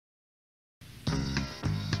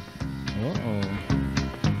Uh-oh.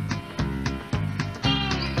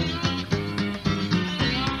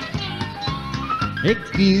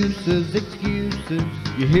 Excuses, excuses,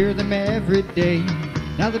 you hear them every day.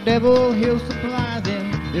 Now the devil, he'll supply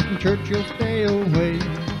them. If from church you'll stay away.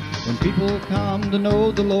 When people come to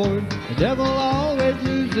know the Lord, the devil always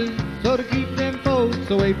loses. So to keep them folks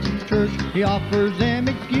away from church, he offers them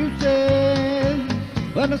excuses.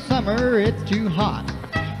 But in the summer it's too hot,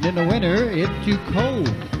 and in the winter it's too cold.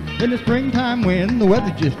 In the springtime when the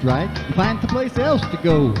weather's just right, you find someplace else to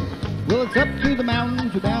go. Well, it's up to the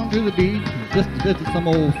mountains or down to the beach, just to visit some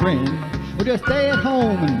old friend. Or just stay at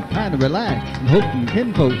home and kind of relax and hope some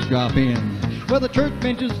kinfolks drop in. Well, the church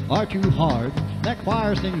benches are too hard, that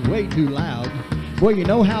choir sings way too loud. Well, you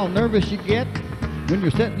know how nervous you get when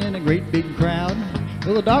you're sitting in a great big crowd.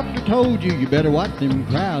 Well, the doctor told you better watch them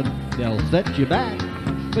crowds, they'll set you back.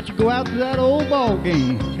 But you go out to that old ball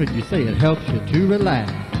game, 'cause you say it helps you to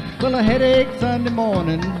relax. Well, a headache Sunday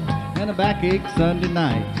morning and a backache Sunday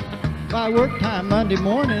night. By work time Monday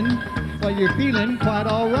morning, well, you're feeling quite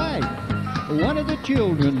all right. One of the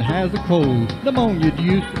children has a cold, pneumonia, do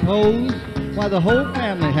you suppose? Why, the whole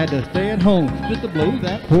family had to stay at home just to blow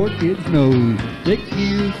that poor kid's nose.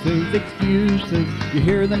 Excuses, excuses, you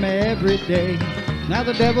hear them every day. Now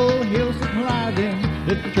the devil, he'll supply them.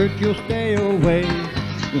 If the church, you'll stay away.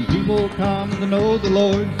 When people come to know the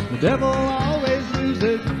Lord, the devil always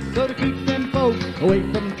loses. So to keep them folks away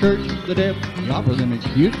from church, the devil, he offers them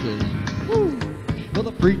excuses. Woo. Well,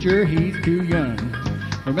 the preacher, he's too young,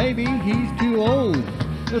 or maybe he's too old.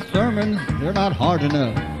 The sermons, they're not hard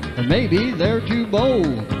enough, or maybe they're too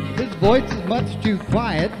bold. His voice is much too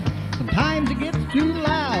quiet, sometimes it gets too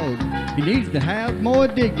loud. He needs to have more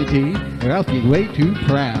dignity, or else he's way too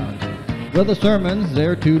proud. Well, the sermons,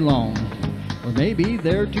 they're too long, or maybe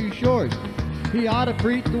they're too short. He ought to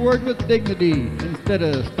preach the word with dignity instead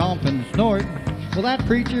of stomp and snort. Well, that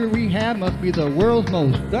preacher we have must be the world's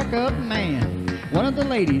most stuck-up man. One of the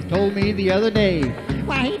ladies told me the other day,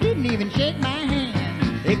 why, he didn't even shake my hand.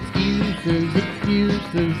 Excuses,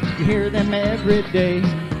 excuses, you hear them every day.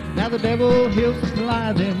 Now the devil, he'll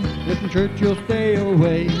supply them. If in church you'll stay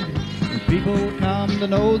away. When people come to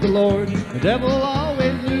know the Lord, the devil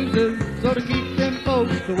always loses. So to keep them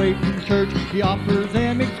folks away from church, he offers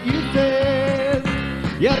them excuses.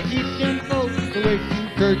 Yeah, to keep them folks away from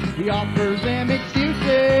church, he offers them excuses.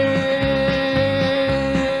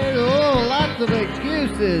 Oh, lots of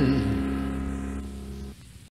excuses.